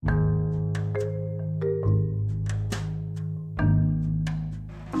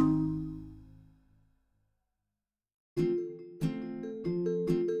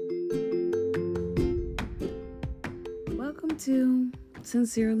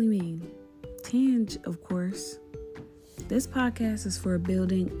Sincerely me, Tange, of course. This podcast is for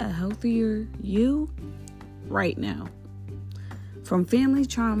building a healthier you right now. From family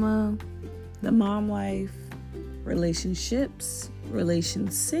trauma, the mom life, relationships,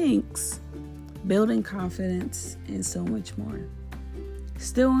 relation sinks, building confidence, and so much more.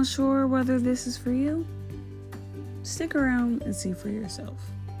 Still unsure whether this is for you? Stick around and see for yourself.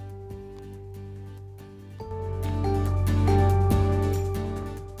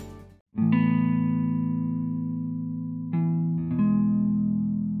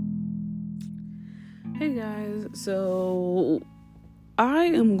 Hey guys, so I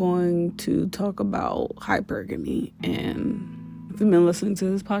am going to talk about hypergamy, and if you've been listening to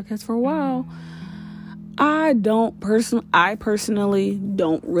this podcast for a while, I personally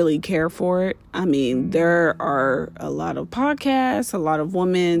don't really care for it. I mean, there are a lot of podcasts, a lot of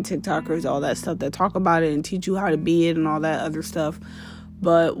women, TikTokers, all that stuff that talk about it and teach you how to be it and all that other stuff.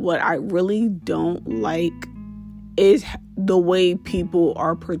 But what I really don't like is the way people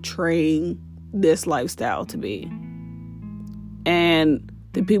are portraying this lifestyle to be. And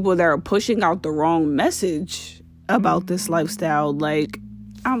the people that are pushing out the wrong message about this lifestyle,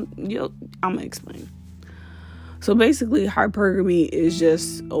 I'm gonna explain. So basically, hypergamy is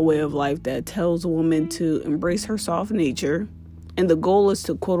just a way of life that tells a woman to embrace her soft nature, and the goal is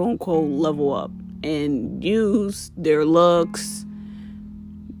to quote unquote level up and use their looks,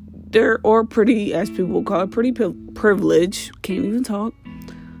 or pretty, as people call it, pretty privilege, can't even talk,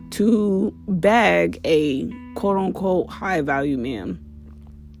 to bag a quote unquote high value man.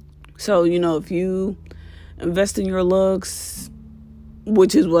 So, if you invest in your looks,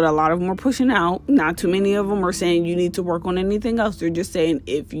 which is what a lot of them are pushing out, not too many of them are saying you need to work on anything else. They're just saying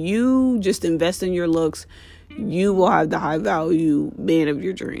if you just invest in your looks, you will have the high value man of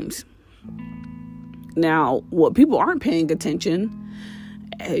your dreams. Now, what people aren't paying attention,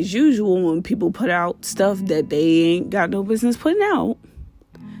 as usual, when people put out stuff that they ain't got no business putting out,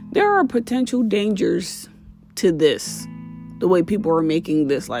 there are potential dangers to this, the way people are making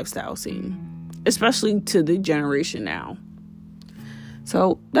this lifestyle seem, especially to the generation now.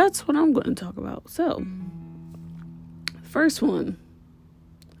 So that's what I'm going to talk about. So, first one,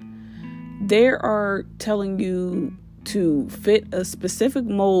 they are telling you to fit a specific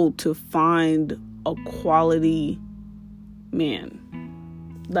mold to find a quality man.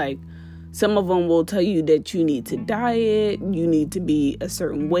 Some of them will tell you that you need to diet, you need to be a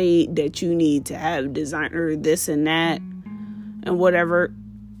certain weight, that you need to have designer this and that, and whatever.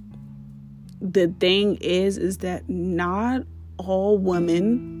 The thing is that not all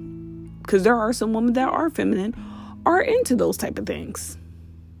women, because there are some women that are feminine, are into those type of things.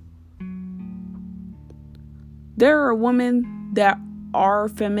 There are women that are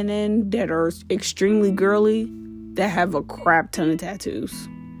feminine, that are extremely girly, that have a crap ton of tattoos.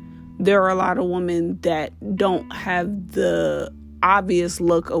 There are a lot of women that don't have the obvious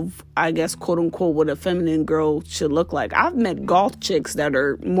look of, I guess, quote unquote, what a feminine girl should look like. I've met goth chicks that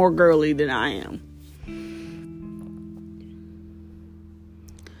are more girly than I am.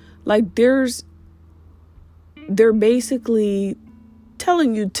 They're basically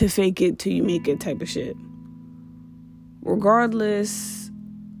telling you to fake it till you make it type of shit. Regardless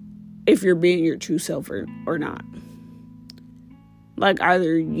if you're being your true self or not.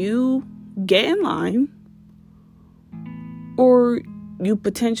 Either you get in line or you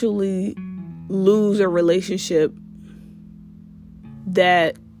potentially lose a relationship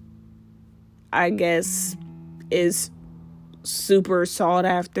that I guess is super sought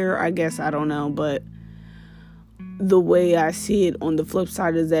after. I don't know. But the way I see it on the flip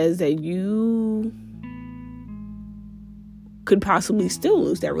side is that you could possibly still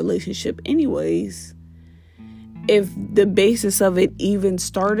lose that relationship anyways, if the basis of it even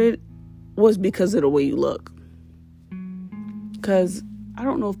started was because of the way you look. Because I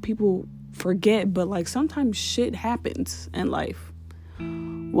don't know if people forget, but sometimes shit happens in life.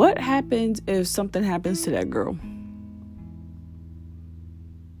 What happens if something happens to that girl?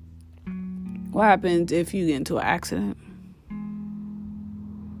 What happens if you get into an accident?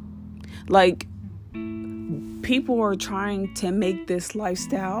 People are trying to make this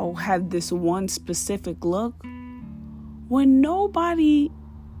lifestyle have this one specific look when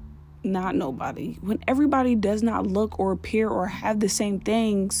when everybody does not look or appear or have the same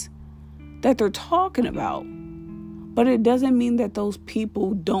things that they're talking about. But it doesn't mean that those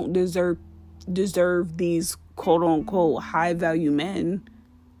people don't deserve these quote unquote high value men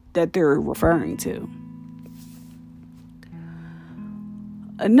that they're referring to.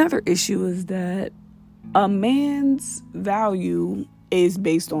 Another issue is that a man's value is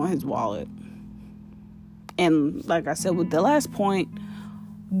based on his wallet. And like I said with the last point,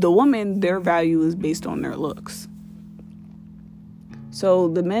 the woman, their value is based on their looks. So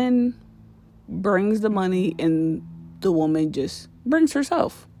the man brings the money and the woman just brings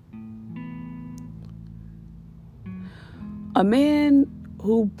herself. A man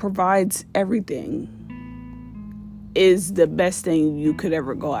who provides everything is the best thing you could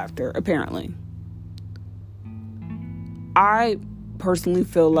ever go after, apparently. I personally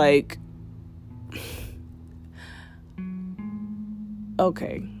feel like,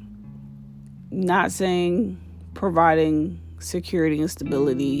 okay, not saying providing security and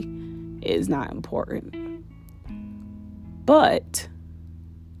stability is not important, but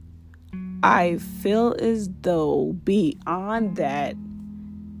I feel as though beyond that,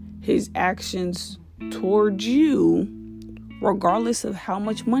 his actions towards you, regardless of how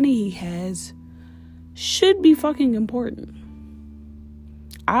much money he has, should be fucking important.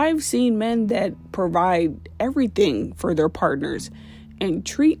 I've seen men that provide everything for their partners and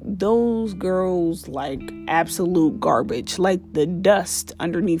treat those girls like absolute garbage, like the dust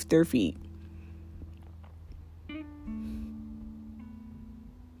underneath their feet.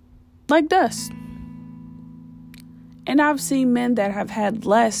 Like dust. And I've seen men that have had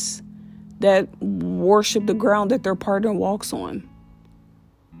less that worship the ground that their partner walks on.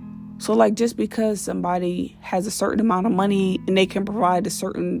 So like, just because somebody has a certain amount of money and they can provide a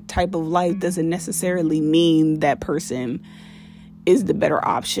certain type of life doesn't necessarily mean that person is the better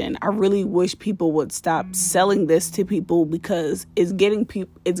option. I really wish people would stop selling this to people, because it's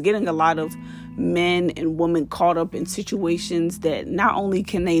getting a lot of men and women caught up in situations that not only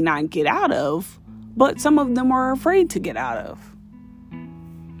can they not get out of, but some of them are afraid to get out of.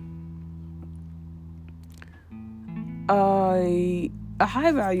 A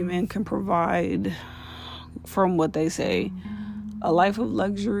high value man can provide, from what they say, a life of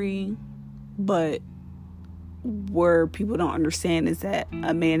luxury, but where people don't understand is that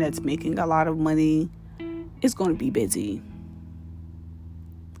a man that's making a lot of money is going to be busy.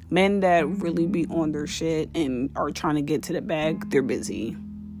 Men that really be on their shit and are trying to get to the bag, they're busy.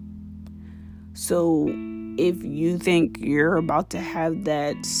 So if you think you're about to have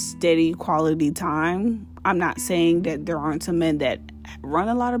that steady quality time, I'm not saying that there aren't some men that run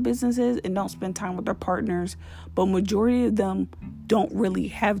a lot of businesses and don't spend time with their partners, but majority of them don't really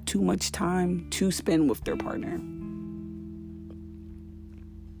have too much time to spend with their partner.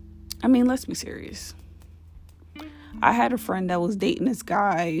 I mean, let's be serious. I had a friend that was dating this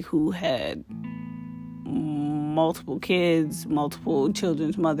guy who had multiple kids, multiple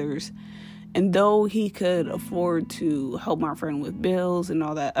children's mothers. And though he could afford to help my friend with bills and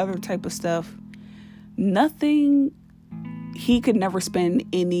all that other type of stuff, he could never spend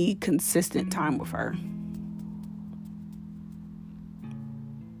any consistent time with her.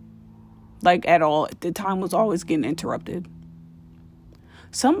 Like, at all. The time was always getting interrupted.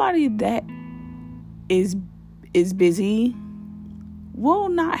 Somebody that is busy will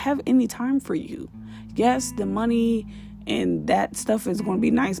not have any time for you. Yes, the money and that stuff is going to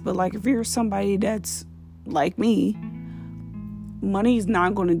be nice, but like, if you're somebody that's like me, money is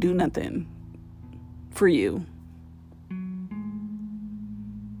not going to do nothing for you.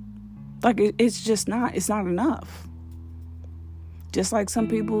 Like, it's just not. It's not enough. Just like some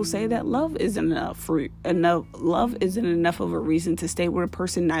people say that love isn't enough. Love isn't enough of a reason to stay with a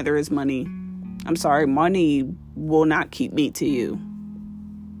person. Neither is money. I'm sorry, money will not keep me to you.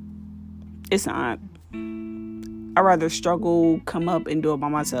 It's not. I'd rather struggle, come up, and do it by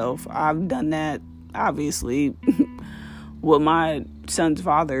myself. I've done that, obviously, with my son's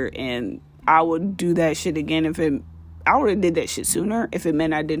father, and I would do that shit again I would have did that shit sooner if it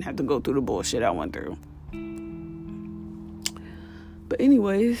meant I didn't have to go through the bullshit I went through. But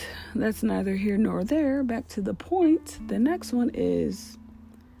anyways, that's neither here nor there. Back to the point. The next one is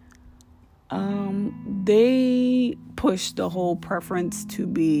they push the whole preference to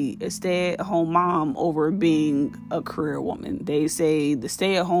be a stay-at-home mom over being a career woman. They say the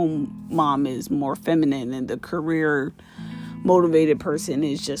stay-at-home mom is more feminine and the career-motivated person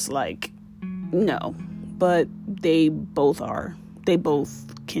is just like, no. But they both are. They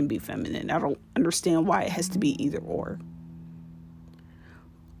both can be feminine. I don't understand why it has to be either or.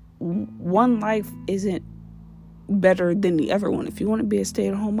 One life isn't better than the other one. If you want to be a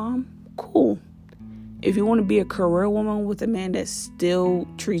stay-at-home mom, cool. If you want to be a career woman with a man that still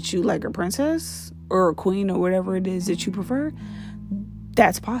treats you like a princess or a queen or whatever it is that you prefer,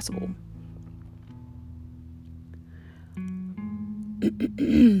 that's possible.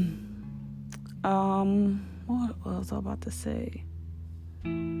 What was I about to say?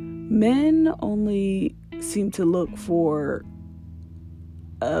 Men only seem to look for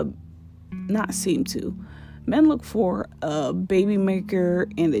men Men look for a baby maker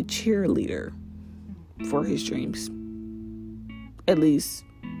and a cheerleader for his dreams. At least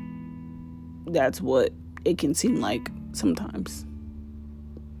that's what it can seem like sometimes.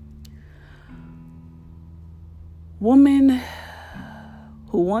 Women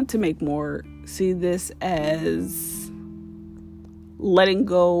who want to make more see this as letting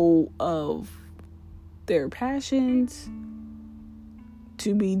go of their passions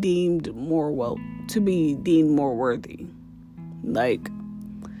to be deemed more worthy. Like,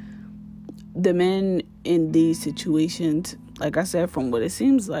 the men in these situations, like I said, from what it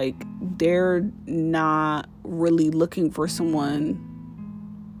seems like, they're not really looking for someone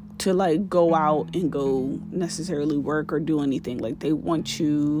to like go out and go necessarily work or do anything. Like, they want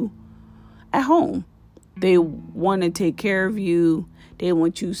you at home. They want to take care of you. They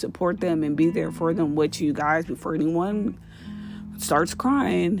want you to support them and be there for them with you guys before anyone starts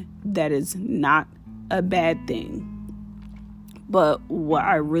crying. That is not a bad thing. But what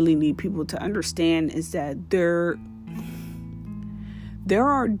I really need people to understand is that there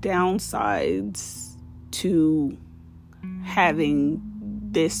are downsides to having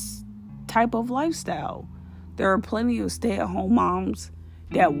this type of lifestyle. There are plenty of stay-at-home moms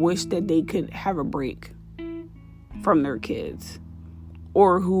that wish that they could have a break from their kids,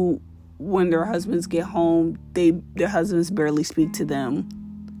 or who, when their husbands get home, their husbands barely speak to them.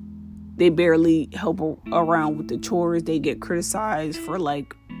 They barely help around with the chores. They get criticized for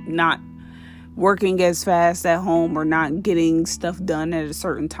like not working as fast at home or not getting stuff done at a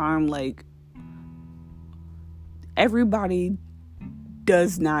certain time. Like, everybody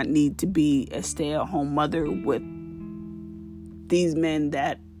does not need to be a stay-at-home mother with these men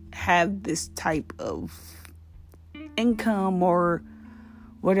that have this type of income or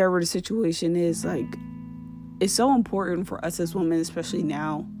whatever the situation is. Like, it's so important for us as women, especially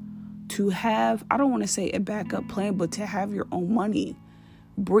now, to have, I don't want to say a backup plan, but to have your own money.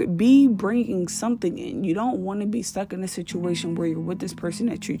 Be bringing something in. You don't want to be stuck in a situation where you're with this person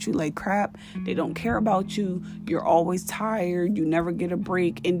that treats you like crap. They don't care about you. You're always tired. You never get a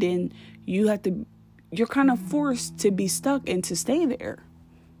break. And then you're kind of forced to be stuck and to stay there.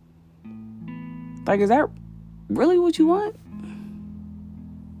 Like, is that really what you want?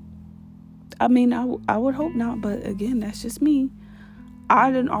 I mean, I would hope not. But again, that's just me. I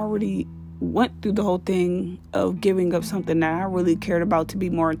done already went through the whole thing of giving up something that I really cared about to be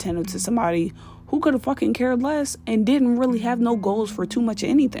more attentive to somebody who could have fucking cared less and didn't really have no goals for too much of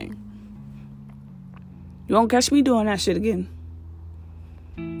anything. You won't catch me doing that shit again.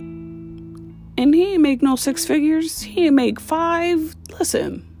 And he ain't make no 6 figures. He ain't make 5.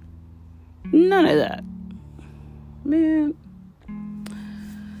 Listen, none of that. Man.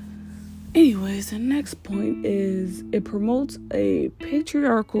 Anyways, the next point is it promotes a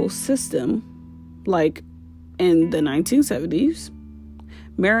patriarchal system. Like in the 1970s,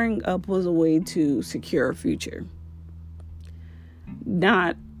 marrying up was a way to secure a future.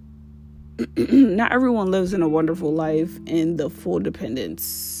 Not everyone lives in a wonderful life in the full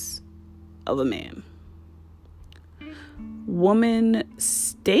dependence of a man. Women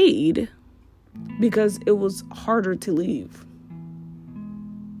stayed because it was harder to leave.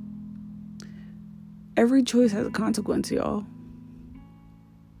 Every choice has a consequence, y'all.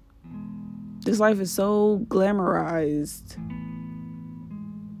 This life is so glamorized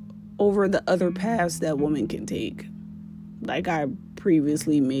over the other paths that women can take. Like I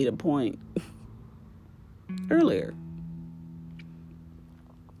previously made a point earlier.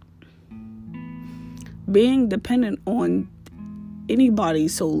 Being dependent on anybody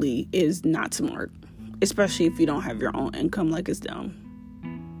solely is not smart. Especially if you don't have your own income. Like, it's dumb.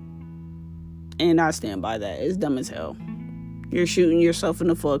 And I stand by that. It's dumb as hell. You're shooting yourself in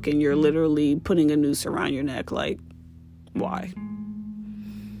the foot and you're literally putting a noose around your neck. Like, why?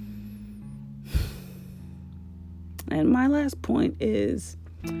 And my last point is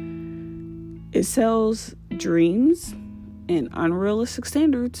it sells dreams and unrealistic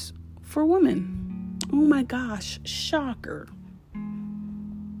standards for women. Oh my gosh, shocker.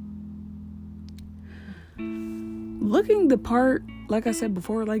 Looking the part, like I said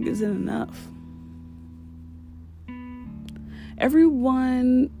before, like, isn't enough.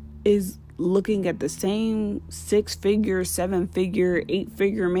 Everyone is looking at the same 6-figure, 7-figure,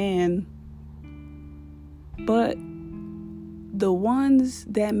 8-figure man. But the ones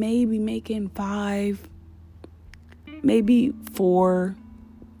that may be making 5, maybe 4.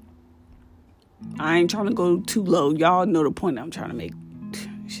 I ain't trying to go too low. Y'all know the point I'm trying to make.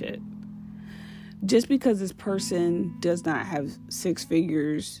 Shit. Just because this person does not have 6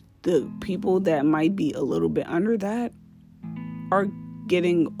 figures, the people that might be a little bit under that are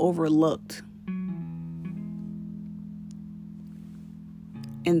getting overlooked.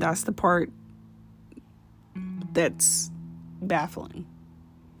 And that's the part that's baffling.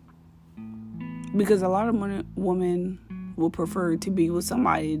 Because a lot of women will prefer to be with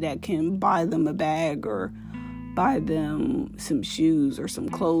somebody that can buy them a bag or buy them some shoes or some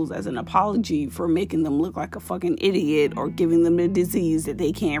clothes as an apology for making them look like a fucking idiot or giving them a disease that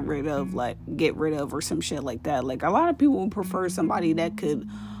they can't get rid of or some shit like that. Like, a lot of people would prefer somebody that could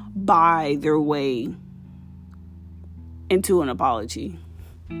buy their way into an apology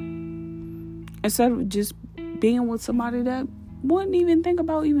instead of just being with somebody that wouldn't even think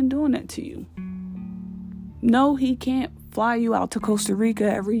about even doing that to you. No, he can't fly you out to Costa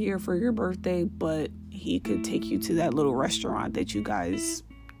Rica every year for your birthday, but he could take you to that little restaurant that you guys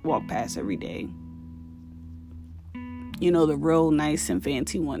walk past every day. You know, the real nice and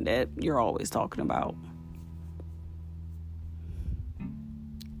fancy one that you're always talking about.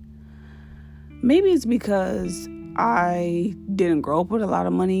 Maybe it's because I didn't grow up with a lot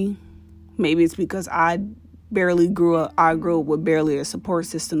of money. Maybe it's because I grew up with barely a support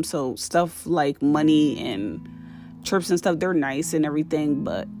system. So stuff like money and trips and stuff, they're nice and everything,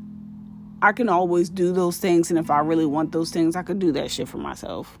 but I can always do those things. And if I really want those things, I could do that shit for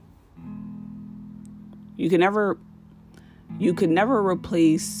myself. You could never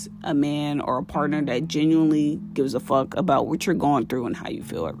replace a man or a partner that genuinely gives a fuck about what you're going through and how you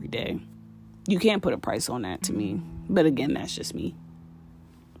feel every day. You can't put a price on that to me. But again, that's just me.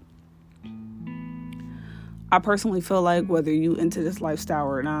 I personally feel like whether you into this lifestyle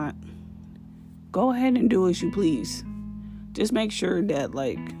or not, go ahead and do as you please. Just make sure that,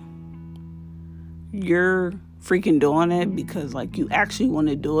 like, you're freaking doing it because, like, you actually want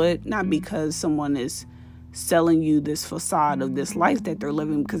to do it, not because someone is selling you this facade of this life that they're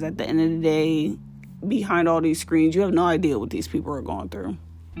living, because at the end of the day, behind all these screens, you have no idea what these people are going through.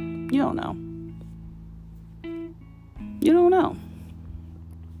 You don't know. You don't know.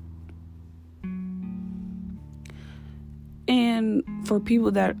 And for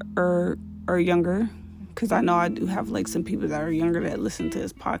people that are younger, because I know I do have, like, some people that are younger that listen to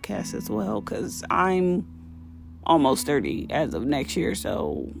this podcast as well, because I'm almost 30 as of next year,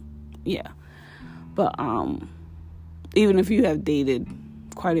 so yeah. But even if you have dated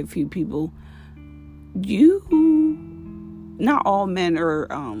quite a few people, not all men are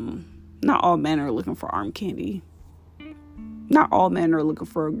looking for arm candy. Not all men are looking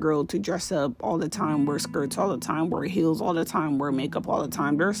for a girl to dress up all the time, wear skirts all the time, wear heels all the time, wear makeup all the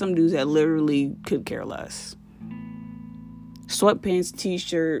time. There are some dudes that literally could care less. Sweatpants,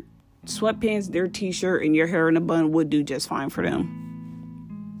 their t-shirt, and your hair in a bun would do just fine for them.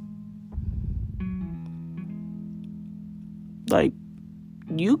 Like,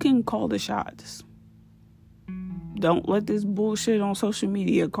 you can call the shots. Don't let this bullshit on social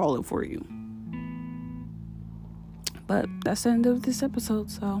media call it for you. But that's the end of this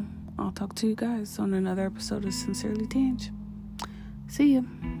episode, so I'll talk to you guys on another episode of Sincerely Tange. See ya.